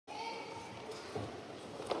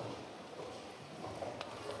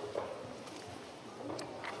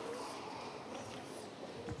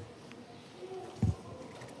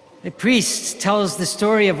A priest tells the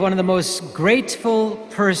story of one of the most grateful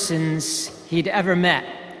persons he'd ever met.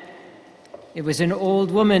 It was an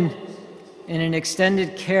old woman in an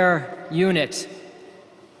extended care unit.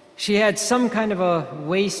 She had some kind of a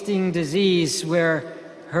wasting disease where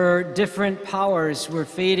her different powers were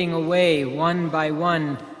fading away one by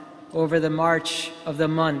one over the march of the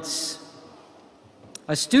months.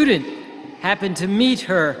 A student happened to meet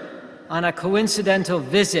her on a coincidental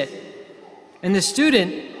visit, and the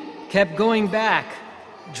student kept going back,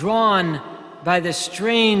 drawn by the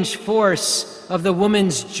strange force of the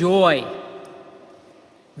woman's joy.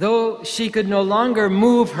 Though she could no longer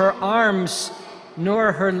move her arms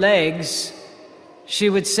nor her legs, she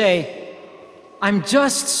would say, "I'm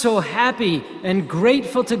just so happy and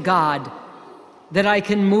grateful to God that I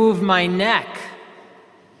can move my neck."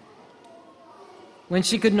 When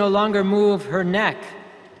she could no longer move her neck,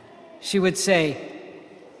 she would say,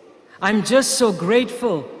 "I'm just so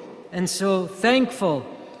grateful and so thankful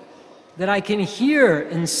that I can hear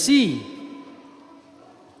and see."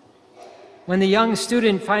 When the young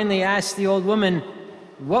student finally asked the old woman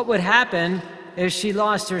what would happen if she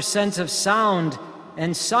lost her sense of sound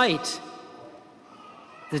and sight,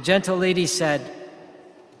 the gentle lady said,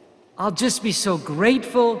 "I'll just be so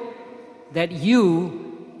grateful that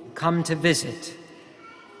you come to visit."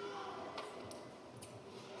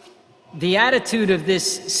 The attitude of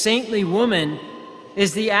this saintly woman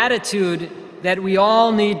is the attitude that we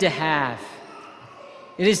all need to have.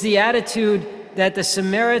 It is the attitude that the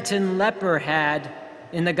Samaritan leper had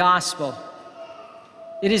in the gospel.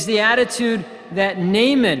 It is the attitude that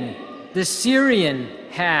Naaman, the Syrian,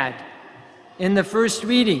 had in the first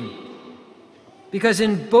reading. Because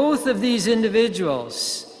in both of these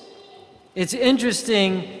individuals, it's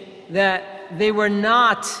interesting that they were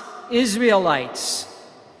not Israelites.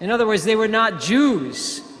 In other words, they were not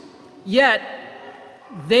Jews. Yet,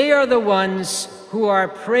 they are the ones who are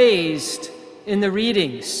praised in the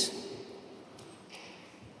readings.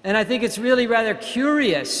 And I think it's really rather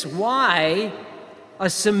curious why a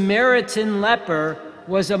Samaritan leper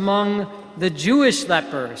was among the Jewish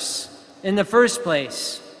lepers in the first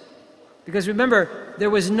place. Because remember, there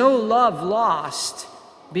was no love lost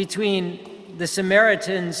between the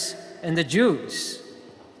Samaritans and the Jews.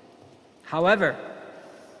 However,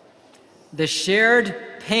 the shared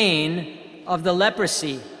pain of the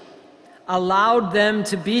leprosy allowed them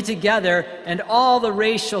to be together, and all the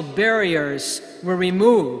racial barriers were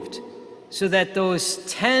removed so that those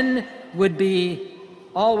 10 would be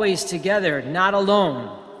always together, not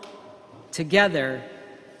alone, together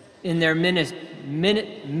in their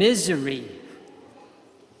misery.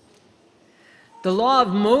 The law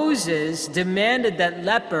of Moses demanded that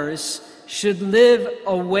lepers should live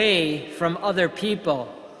away from other people,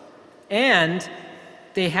 and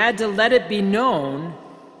they had to let it be known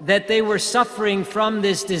that they were suffering from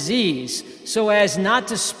this disease so as not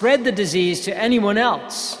to spread the disease to anyone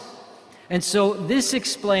else. And so this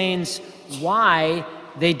explains why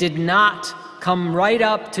they did not come right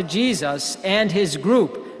up to Jesus and his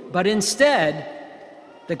group, but instead,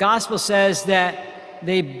 the gospel says that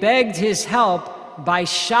they begged his help by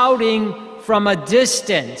shouting from a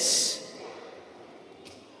distance.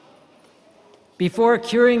 Before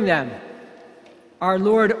curing them, our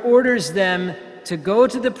Lord orders them to go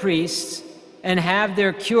to the priests and have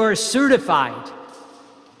their cure certified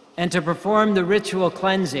and to perform the ritual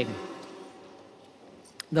cleansing.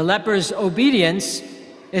 The lepers' obedience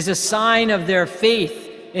is a sign of their faith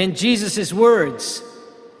in Jesus' words,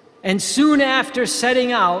 and soon after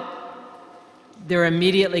setting out, they're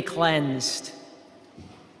immediately cleansed.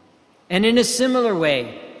 And in a similar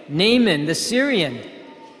way, Naaman the Syrian,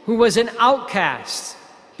 who was an outcast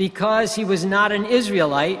because he was not an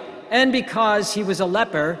Israelite and because he was a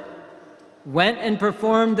leper, went and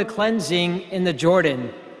performed the cleansing in the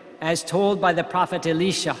Jordan, as told by the prophet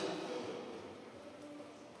Elisha.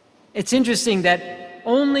 It's interesting that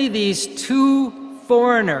only these two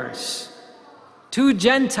foreigners, two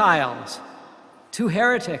Gentiles, two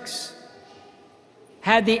heretics,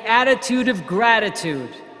 had the attitude of gratitude,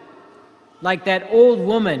 like that old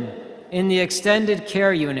woman in the extended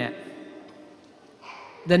care unit.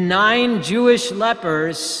 The 9 Jewish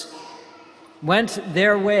lepers went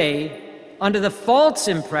their way under the false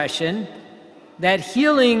impression that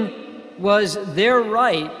healing was their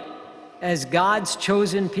right as God's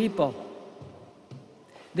chosen people.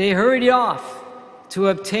 They hurried off to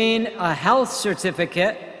obtain a health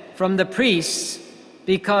certificate from the priests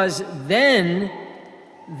because then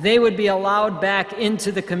they would be allowed back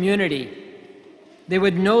into the community. They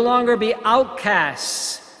would no longer be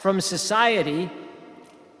outcasts from society,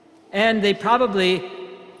 and they probably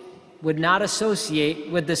would not associate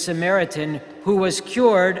with the Samaritan who was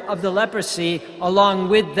cured of the leprosy along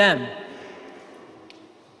with them.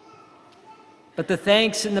 But the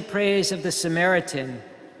thanks and the praise of the Samaritan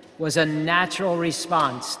was a natural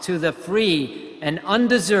response to the free and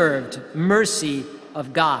undeserved mercy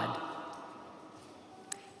of God.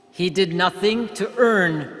 He did nothing to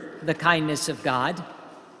earn the kindness of God.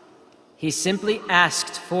 He simply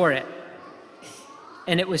asked for it,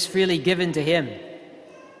 and it was freely given to him.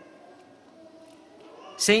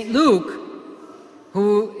 St. Luke,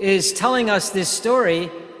 who is telling us this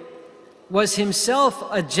story, was himself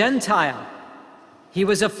a Gentile. He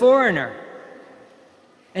was a foreigner.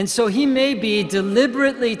 And so he may be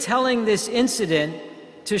deliberately telling this incident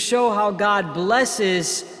to show how God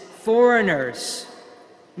blesses foreigners,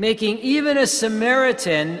 making even a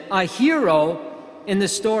Samaritan a hero in the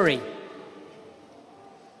story.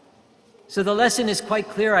 So the lesson is quite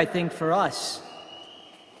clear, I think, for us.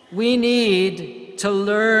 We need to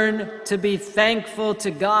learn to be thankful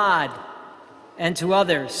to God and to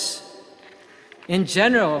others. In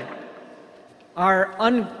general,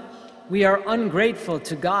 we are ungrateful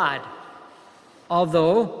to God.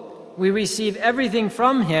 Although we receive everything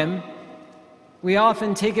from Him, we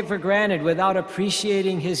often take it for granted without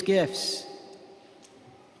appreciating His gifts.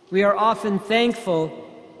 We are often thankful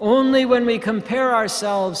only when we compare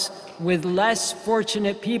ourselves with less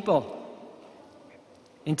fortunate people.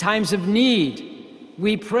 In times of need,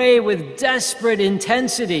 we pray with desperate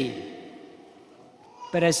intensity.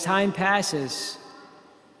 But as time passes,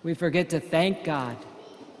 we forget to thank God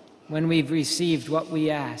when we've received what we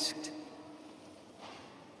asked.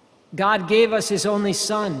 God gave us His only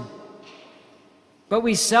Son, but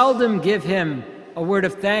we seldom give Him a word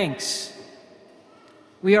of thanks.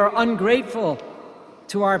 We are ungrateful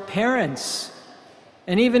to our parents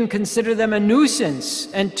and even consider them a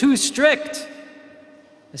nuisance and too strict,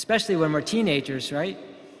 especially when we're teenagers, right?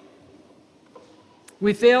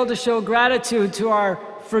 We fail to show gratitude to our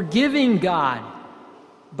forgiving God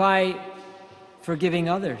by forgiving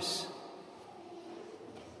others.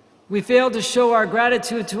 We fail to show our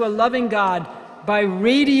gratitude to a loving God by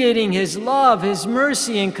radiating His love, His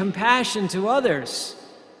mercy, and compassion to others.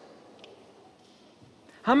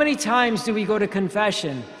 How many times do we go to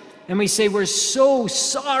confession and we say we're so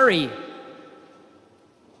sorry,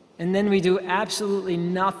 and then we do absolutely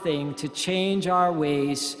nothing to change our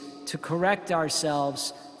ways, to correct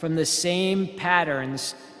ourselves from the same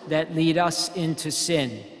patterns that lead us into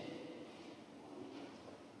sin?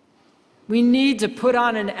 We need to put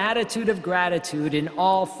on an attitude of gratitude in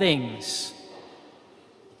all things.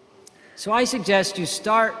 So I suggest you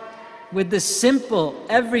start with the simple,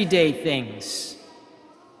 everyday things.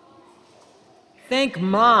 Thank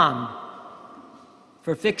Mom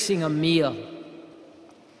for fixing a meal.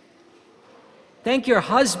 Thank your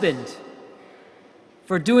husband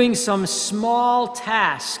for doing some small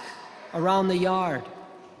task around the yard.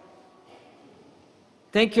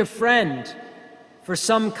 Thank your friend for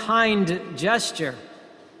some kind gesture.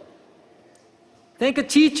 Thank a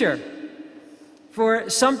teacher for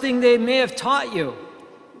something they may have taught you.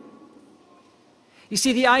 You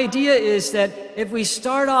see, the idea is that if we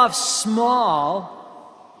start off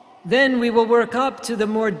small, then we will work up to the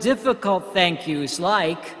more difficult thank yous,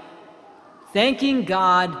 like thanking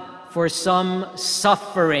God for some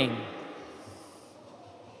suffering.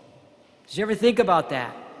 Did you ever think about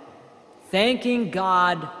that? Thanking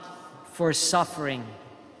God for suffering.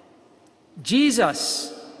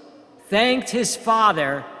 Jesus thanked His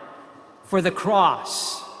Father for the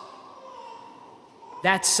cross.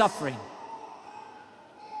 That's suffering.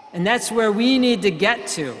 And that's where we need to get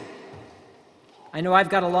to. I know I've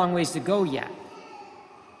got a long ways to go yet.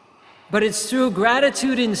 But it's through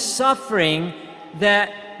gratitude in suffering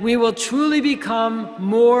that we will truly become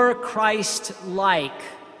more Christ-like.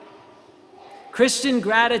 Christian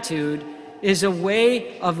gratitude is a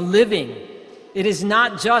way of living. It is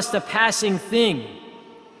not just a passing thing.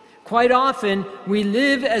 Quite often, we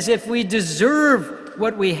live as if we deserve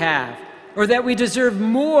what we have, or that we deserve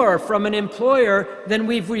more from an employer than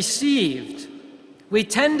we've received. We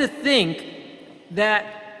tend to think that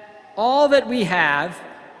all that we have,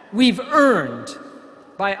 we've earned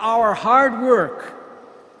by our hard work.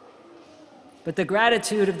 But the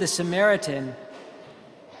gratitude of the Samaritan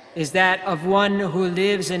is that of one who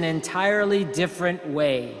lives an entirely different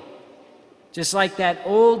way. Just like that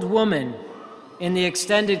old woman in the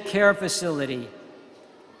extended care facility,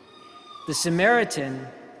 the Samaritan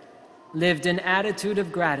lived an attitude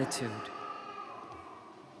of gratitude.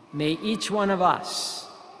 May each one of us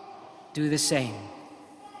do the same.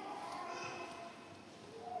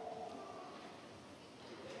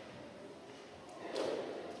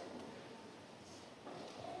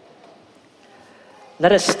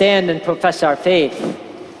 Let us stand and profess our faith.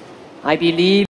 I believe